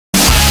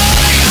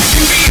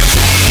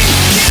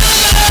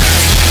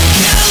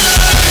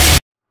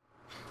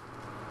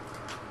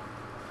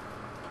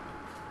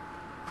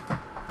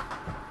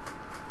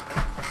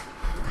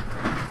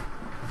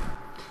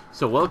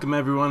So welcome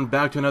everyone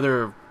back to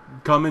another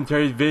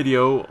commentary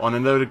video on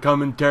another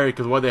commentary,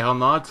 because why the hell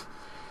not?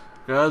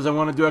 Because I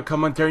want to do a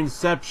commentary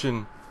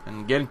inception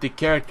and get into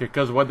character,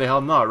 because why the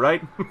hell not,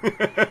 right?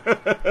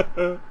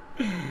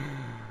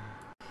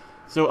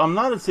 So I'm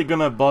not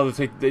gonna bother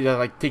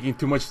taking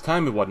too much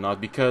time and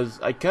whatnot,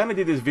 because I kinda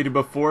did this video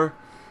before,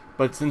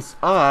 but since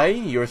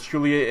yours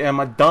truly, am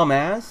a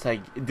dumbass,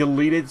 I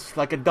deleted it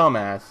like a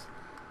dumbass.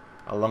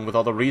 Along with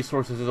all the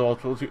resources as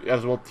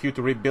well too,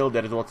 to rebuild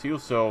that as well too,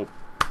 so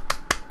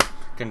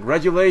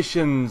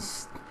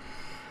congratulations.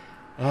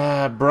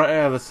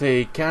 Let's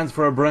say cans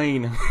for a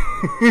brain.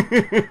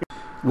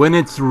 When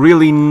it's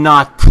really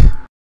not.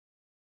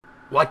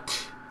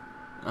 What?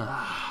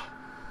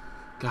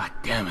 God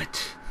damn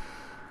it.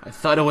 I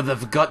thought I would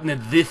have gotten it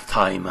this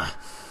time.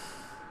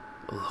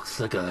 Looks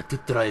like I have to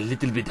try a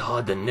little bit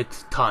harder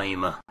next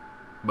time.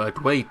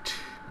 But wait,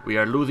 we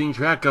are losing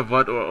track of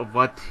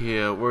what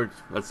here.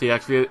 Let's see,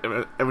 actually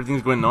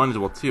everything's going on as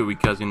well too,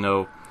 because you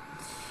know,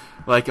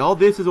 like all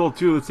this as well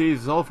too, let's see,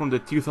 it's all from the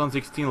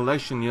 2016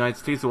 election in the United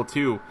States as well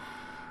too.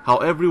 How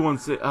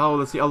let's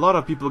see, a lot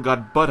of people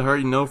got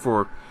butthurt, you know,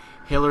 for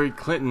Hillary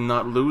Clinton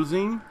not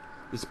losing,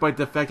 despite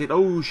the fact that,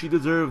 oh, she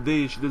deserved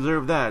this, she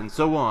deserved that, and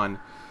so on.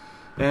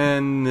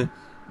 And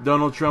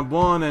Donald Trump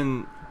won,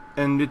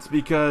 and it's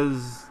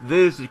because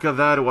this, because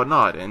that, and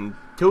whatnot, and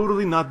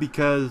totally not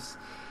because,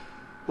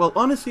 well,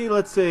 honestly,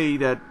 let's say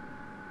that,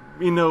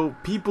 you know,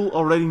 people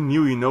already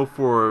knew, you know,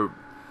 for,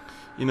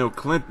 you know,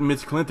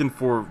 Miss Clinton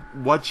for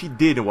what she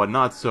did and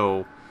whatnot.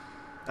 So,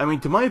 I mean,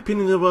 to my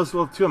opinion, it was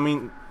well too. I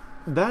mean,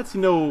 that's,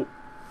 you know,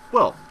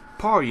 well,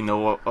 part, you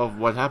know, of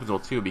what happens well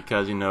too,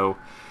 because, you know,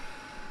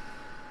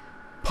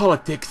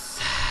 politics,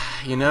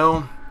 you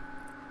know,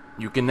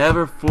 you can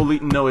never fully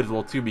know it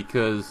well too,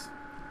 because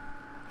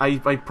I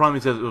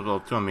promise as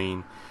well too. I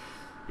mean,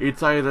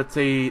 it's either, let's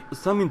say,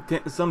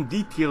 some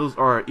details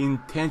are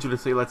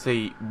intentionally, let's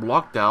say,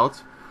 blocked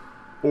out,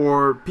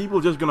 or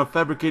people just gonna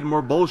fabricate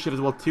more bullshit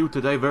as well too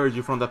to diverge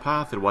you from the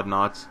path and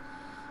whatnot.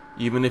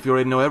 Even if you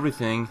already know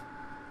everything,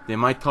 they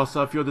might toss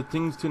out a few other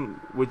things to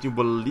which you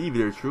believe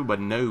they're true,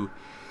 but no,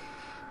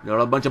 they're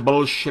a bunch of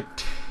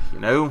bullshit, you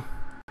know.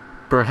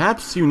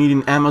 Perhaps you need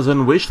an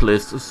Amazon wish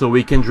list so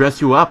we can dress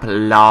you up,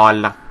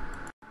 lol.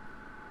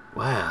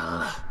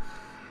 Well,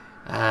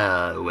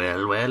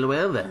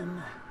 well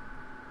then.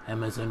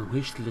 Amazon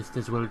wish list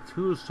as well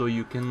too, so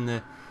you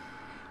can,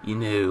 you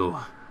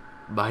know,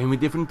 buy me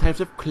different types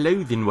of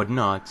clothing and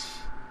whatnot.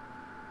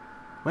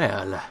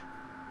 Well,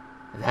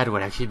 that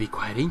would actually be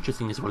quite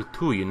interesting as well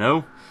too, you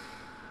know.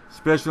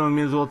 Especially on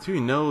me as well too,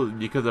 you know,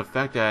 because of the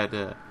fact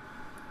that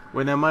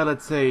when I might,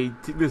 let's say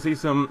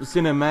some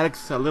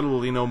cinematics a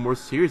little, you know, more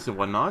serious and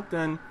whatnot,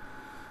 then,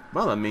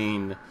 well, I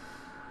mean,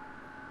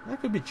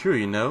 that could be true,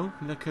 you know.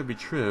 That could be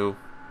true.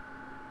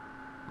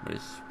 But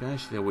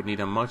especially I would need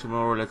a much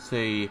more, let's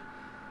say,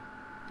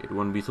 it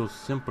wouldn't be so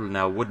simple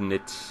now, wouldn't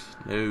it?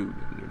 No.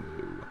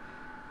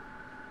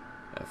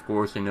 Of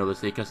course, I know, let's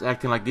say, because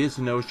acting like this,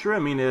 you know, sure, I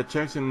mean, it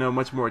attracts, you know,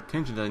 much more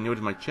attention than I know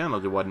to my channel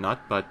and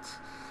whatnot, but,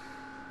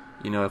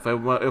 you know, if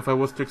I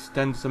was to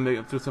extend some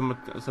of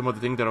the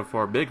things that are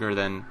far bigger,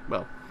 then,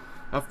 well,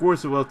 of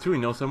course, well, too, you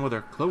know, some of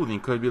their clothing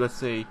could be, let's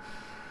say,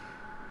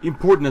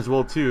 important as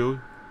well, too,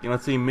 you know,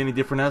 let's say, many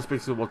different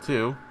aspects as well,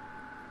 too.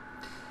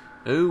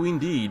 Oh,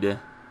 indeed.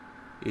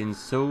 In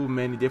so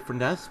many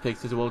different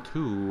aspects as well,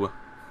 too.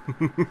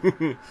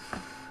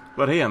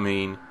 But hey, I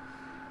mean,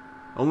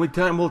 only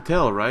time will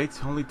tell, right?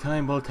 Only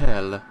time will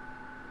tell.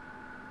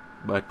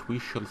 But we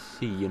shall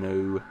see, you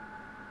know.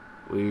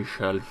 We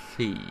shall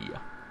see.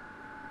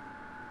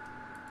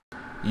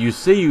 You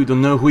say you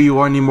don't know who you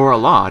are anymore a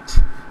lot.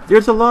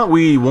 There's a lot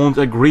we won't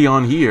agree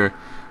on here,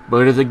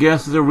 but as I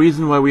guess is the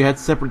reason why we had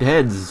separate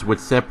heads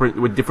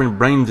with different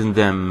brains in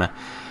them.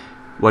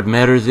 What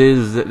matters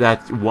is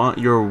that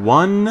you're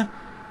one,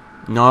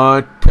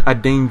 not a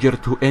danger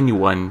to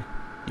anyone.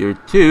 You're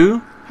 2,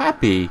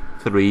 happy.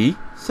 3,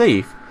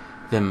 safe.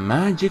 The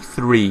magic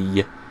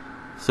 3.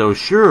 So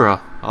sure,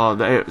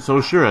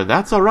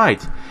 that's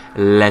alright.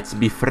 Let's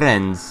be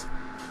friends.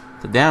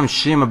 It's a damn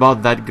shame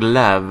about that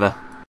glove.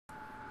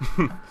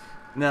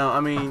 Now, I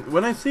mean,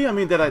 when I say, I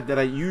mean, that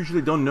I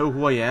usually don't know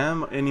who I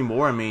am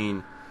anymore, I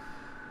mean,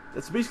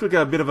 that's basically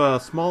a bit of a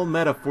small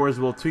metaphor as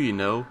well too, you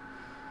know.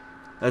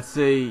 Let's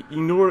say, I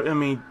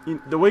mean,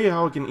 the way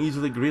how I can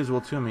easily agree as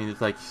well too, I mean,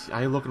 it's like,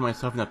 I look at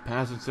myself in the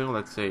past and say,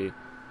 let's say,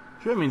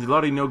 sure, I mean, there's a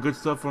lot of, you know, good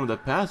stuff from the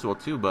past as well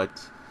too, but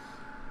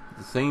at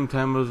the same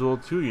time as well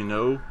too, you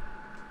know,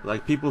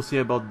 like people say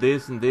about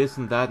this and this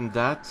and that and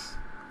that,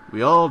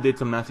 we all did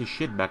some nasty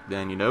shit back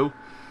then, you know,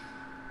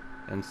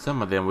 and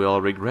some of them we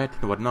all regret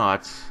and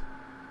whatnot.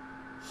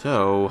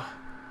 So,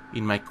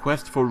 in my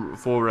quest for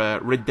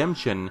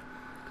redemption,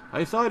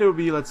 I thought it would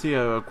be, let's say,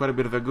 quite a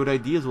bit of a good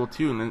idea as well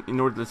too, in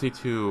order, let's say,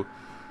 to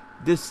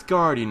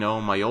discard, you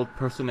know, my old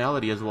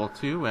personality as well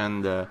too,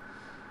 and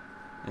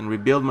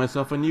rebuild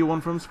myself a new one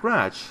from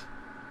scratch.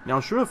 Now,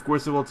 sure, of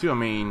course, as well too, I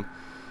mean,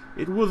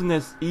 it wasn't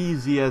as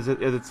easy as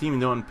it seemed, you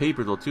know, on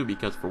paper though too,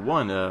 because for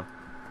one,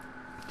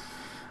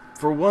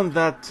 for one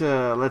that,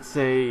 let's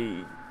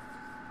say,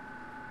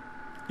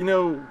 you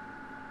know,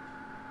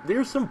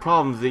 there's some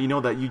problems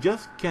that, that you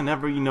just can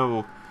never,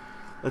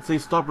 let's say,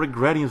 stop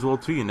regretting as well,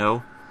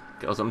 too.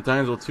 Because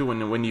sometimes, well, too,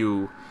 when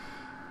you,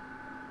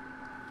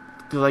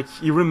 like,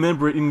 you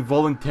remember it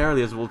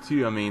involuntarily as well,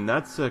 too. I mean,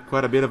 that's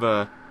quite a bit of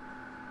a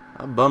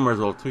bummer as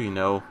well,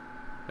 too.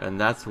 And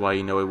that's why,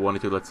 I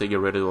wanted to, let's say, get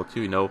rid of it, well,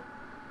 too,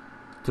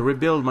 to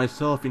rebuild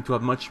myself into a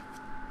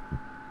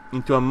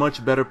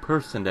much better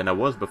person than I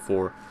was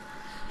before.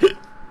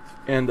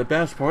 And the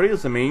best part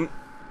is, I mean,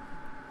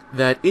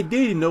 that it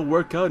did,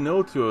 work out,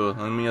 to,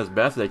 as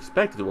best as I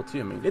expected, well, too.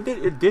 I mean,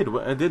 it did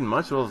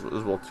much as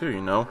well,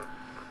 too,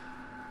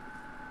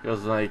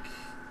 Because, like,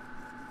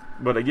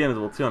 but again, as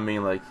well, too, I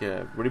mean, like,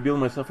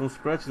 rebuilding myself from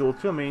scratch, as well,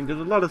 too, I mean, there's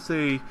a lot of,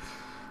 say,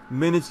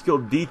 minuscule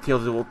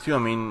details, as well, too, I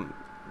mean,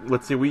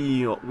 let's say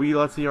we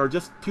let's say, are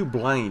just too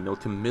blind,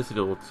 to miss it,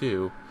 as well,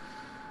 too.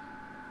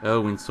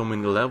 Oh, in so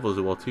many levels,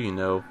 as well,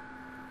 too,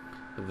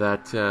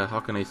 that, how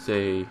can I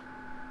say,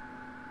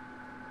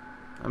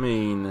 it's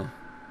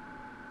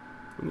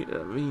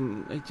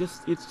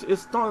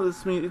not,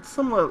 it's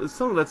somewhat,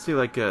 let's say,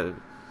 like,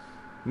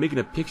 making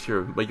a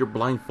picture, but you're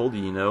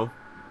blindfolded, You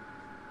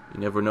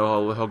never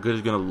know how good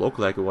it's gonna look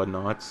like or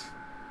whatnot.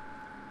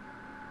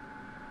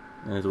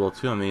 And as well,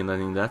 too, I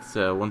mean, that's,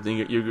 one thing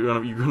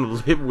you're gonna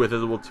live with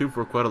as well, too,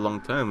 for quite a long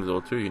time, as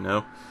well,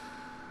 too,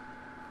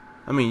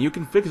 I mean, you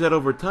can fix that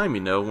over time,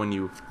 when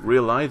you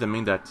realize,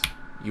 that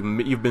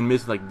you've been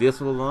missing like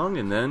this all along,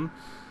 and then,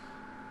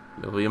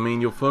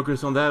 you'll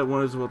focus on that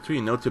one as well,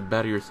 too, to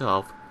better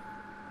yourself.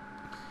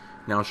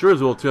 Now, sure,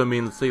 as well, too,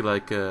 let's say,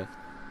 like,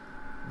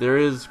 there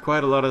is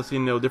quite a lot of,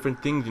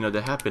 different things,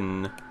 that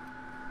happen,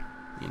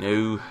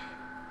 we're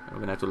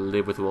gonna have to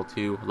live with, well,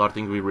 too, a lot of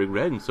things we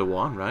regret and so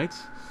on, right?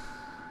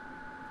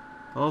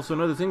 Also,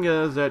 another thing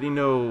is that,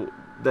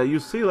 that you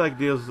see, like,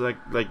 there's, like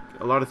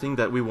a lot of things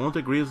that we won't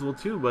agree as well,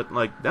 too, but,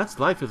 like, that's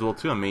life as well,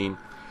 too,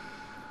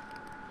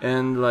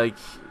 and, like,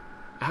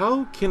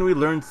 how can we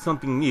learn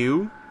something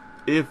new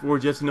if we're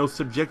just,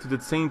 subject to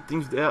the same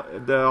things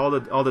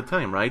all the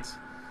time, right?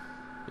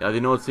 Yeah,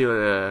 let's say,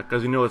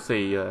 because, let's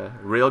say,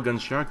 Railgun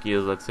Sharky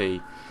is, let's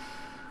say,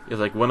 is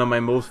like one of my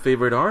most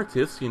favorite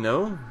artists,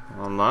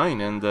 online,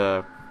 and,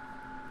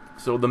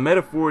 so the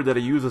metaphor that I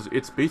use is,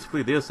 it's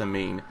basically this,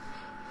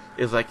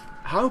 is like,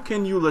 how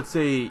can you, let's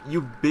say,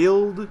 you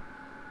build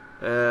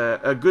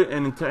a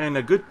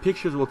good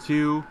picture as well,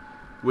 too,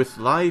 with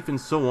life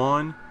and so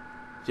on,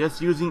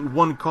 just using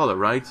one color,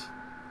 right?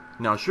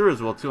 Now, sure,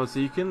 as well, too, let's say,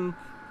 you can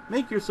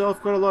make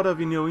yourself quite a lot of,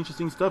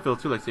 interesting stuff,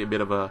 too, like, say, a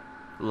bit of a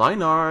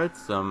line art,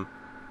 some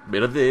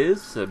bit of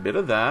this, a bit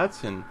of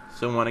that, and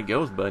so on it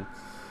goes, but,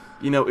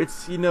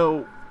 it's,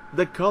 the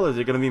colors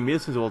are gonna be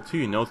missing as well,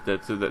 too,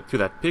 to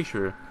that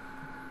picture,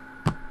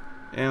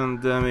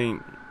 and,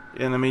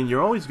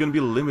 you're always gonna be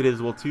limited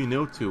as well, too,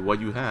 to what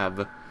you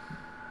have,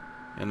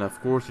 and,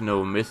 of course,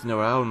 missing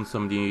around on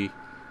some of the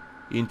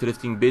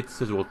interesting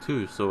bits as well,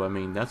 too, so,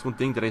 that's one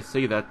thing that I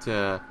say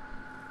that,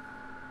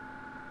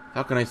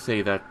 how can I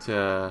say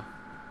that,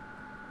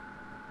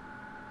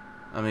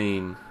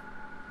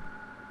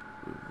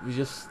 we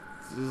just,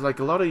 there's like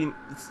a lot of,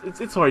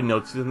 it's hard,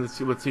 let's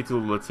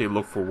say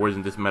look for words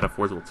in this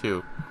metaphor as well,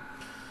 too.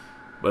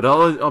 But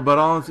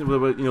honestly,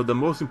 the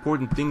most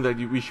important thing that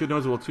we should know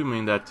as well,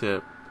 too,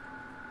 that,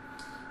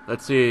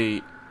 let's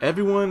say,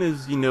 everyone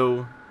is,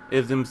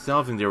 is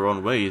themselves in their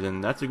own ways,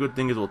 and that's a good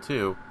thing as well,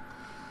 too.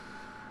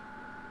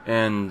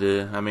 And,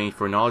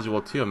 for knowledge as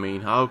well, too,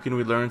 how can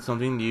we learn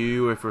something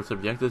new if we're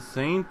subject to the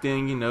same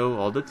thing,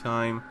 all the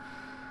time?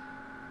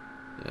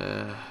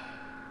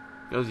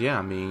 Because,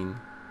 yeah,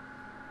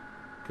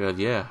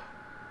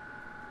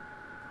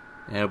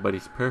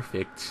 everybody's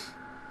perfect.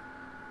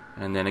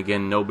 And then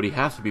again, nobody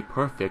has to be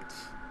perfect.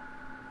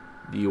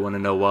 Do you want to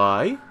know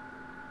why?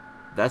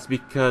 That's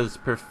because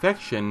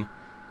perfection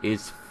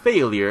is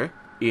failure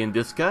in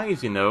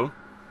disguise,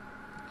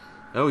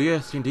 Oh,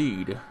 yes,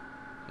 indeed.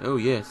 Oh,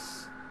 yes.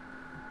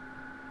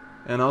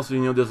 And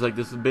also, there's like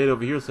this bit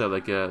over here said,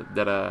 like,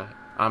 that,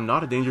 I'm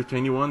not a danger to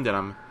anyone, that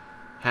I'm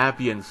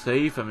happy and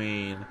safe.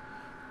 The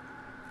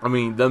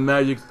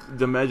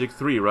Magic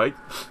 3, right?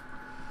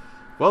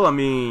 Well,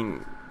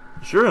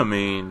 sure,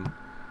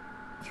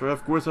 sure,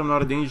 of course I'm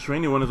not a danger to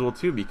anyone as well,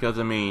 too, because,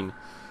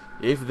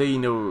 if they,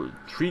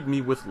 treat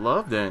me with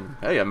love, then,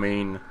 hey,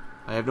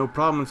 I have no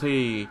problem,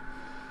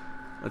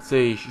 let's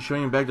say,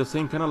 showing back the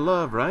same kind of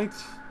love, right?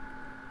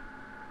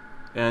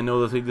 And I know,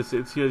 let's say,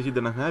 it's here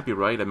that I'm happy,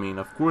 right?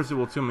 Of course it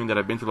will too mean that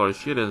I've been through a lot of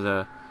shit, as,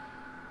 of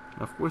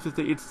course,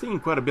 it's taking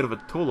quite a bit of a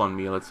toll on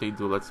me, let's say,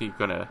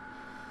 kind of,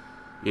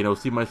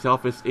 see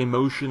myself as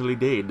emotionally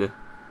dead.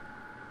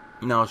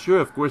 Now, sure,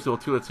 of course, it will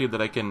too, let's say,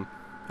 that I can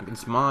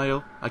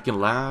smile, I can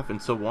laugh,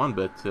 and so on,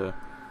 but,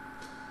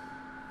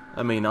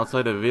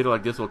 outside of a video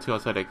like this, will too,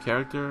 outside a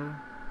character,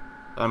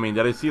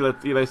 that I see,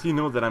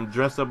 that I'm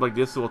dressed up like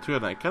this, will too,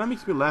 and it kind of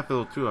makes me laugh a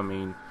little too,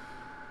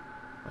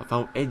 of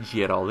how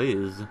edgy it all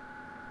is.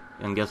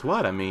 And guess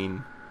what, I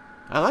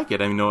like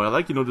it, I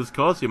like, this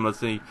costume, let's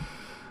say,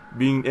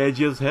 being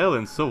edgy as hell,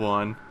 and so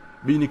on.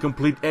 being a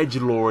complete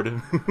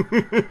edgelord.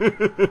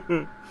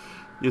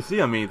 You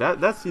see, I mean,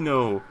 that's, you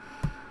know,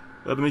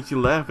 that makes you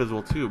laugh as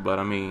well too. But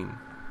I mean,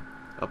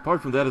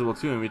 apart from that as well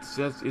too, I mean, it's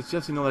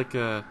just you know, like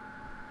I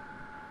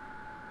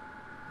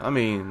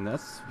mean,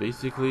 that's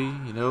basically,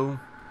 you know,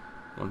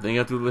 one thing you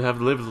have to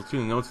live as well too.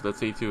 You know, so let's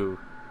say to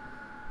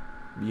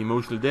be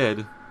emotionally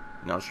dead.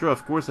 Now, sure,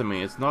 of course, I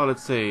mean, it's not,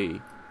 let's say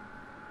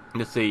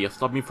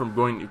stop me from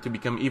going to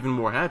become even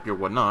more happy or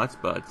whatnot,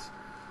 but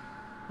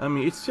I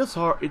mean, it's just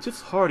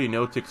hard, you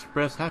know, to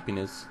express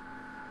happiness.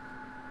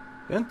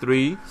 And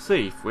 3,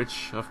 safe,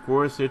 which, of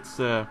course, it's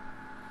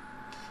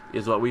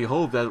is what we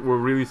hope, that we're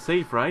really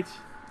safe, right?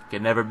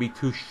 Can never be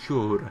too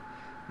sure.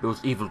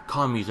 Those evil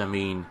commies, I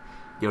mean,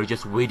 they're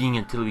just waiting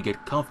until we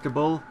get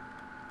comfortable,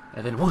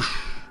 and then whoosh,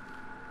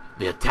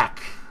 they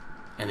attack,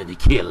 and then they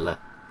kill.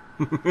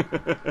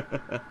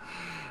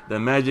 The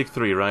magic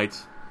 3, right?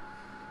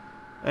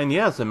 And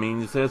yes, I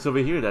mean, it says over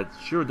here that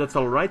sure, that's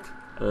alright,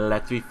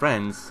 let's be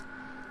friends.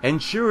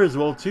 And sure as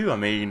well too, I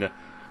mean,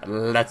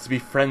 let's be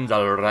friends,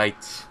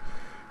 alright.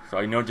 So,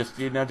 you know, just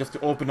to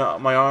open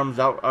up my arms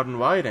out and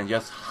wide and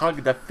just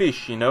hug the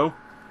fish, you know.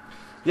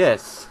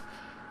 Yes,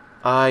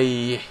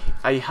 I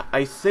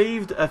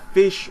saved a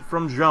fish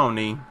from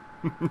drowning.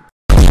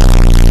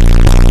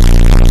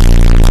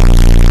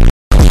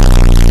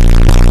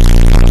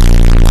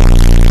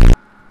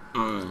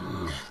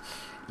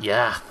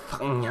 Yeah,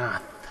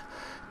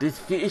 this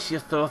fish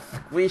is so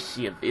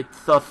squishy, it's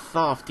so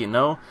soft, you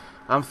know.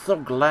 I'm so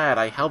glad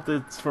I helped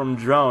it from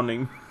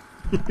drowning.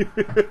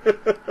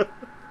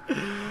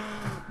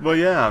 But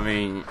yeah, I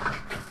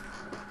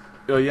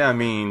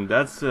mean,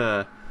 that's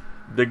the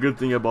good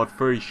thing about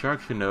furry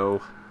sharks, you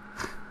know.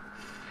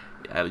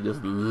 I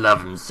just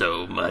love them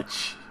so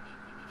much.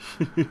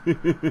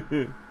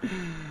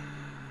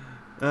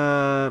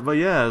 But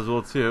yeah, as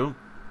well too.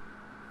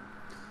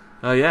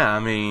 Yeah, I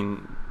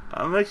mean,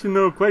 I'm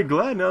actually quite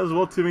glad now as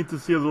well to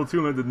see as well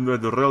too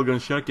that the railgun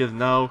shark is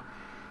now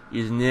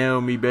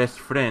my best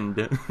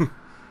friend.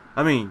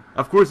 I mean,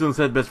 of course, don't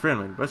say best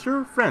friend, but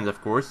sure, friends, of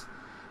course.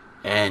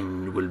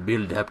 And we'll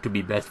build up to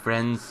be best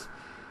friends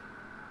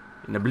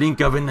in the blink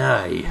of an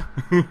eye.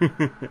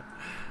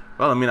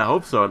 Well, I mean, I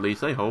hope so, at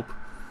least, I hope.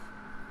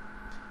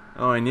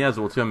 Oh, and yeah, as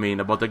well too, I mean,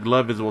 about the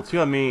glove as well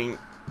too, I mean,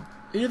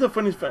 here's the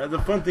fun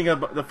thing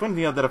that I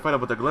find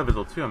about the glove as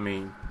well too, I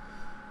mean,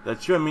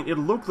 that sure, I mean, it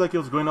looked like it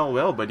was going all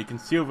well, but you can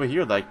see over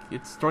here, like,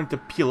 it's starting to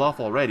peel off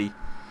already.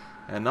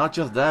 And not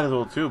just that as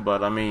well too,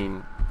 but I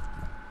mean,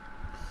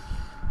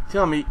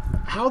 tell me,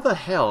 how the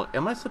hell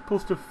am I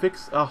supposed to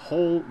fix a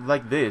hole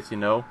like this, you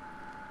know?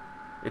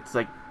 It's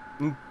like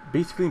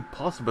basically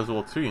impossible as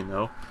well too, you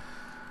know.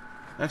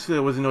 Actually,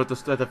 I was, you know, at the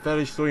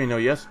fetish store, you know,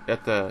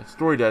 at the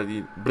store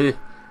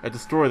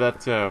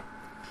that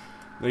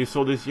you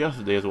sold this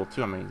yesterday as well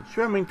too. I mean,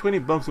 sure, I mean,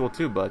 $20 as well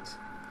too, but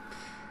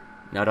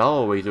not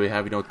always do we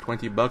have, you know,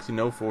 $20, you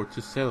know,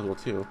 to sell as well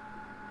too.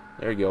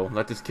 There you go.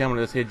 Let this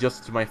camera just hit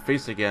just to my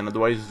face again,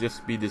 otherwise it'd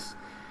just be this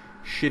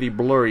shitty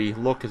blurry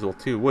look as well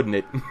too, wouldn't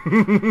it?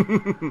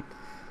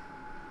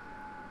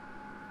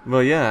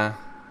 Well, yeah.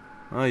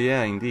 Oh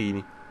yeah,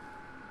 indeed.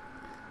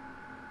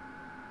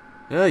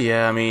 Oh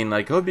yeah, I mean,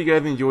 like, hope you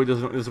guys enjoyed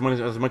this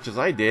as much as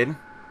I did.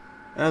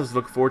 I just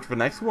look forward to the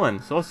next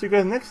one. So I'll see you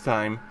guys next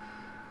time.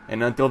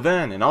 And until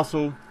then, and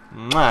also,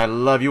 I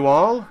love you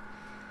all.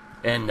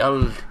 And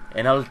I'll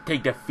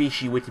take the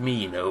fishy with me,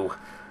 you know.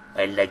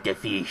 I like the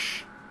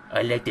fish.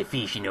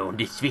 You know.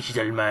 This fish is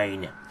all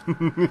mine.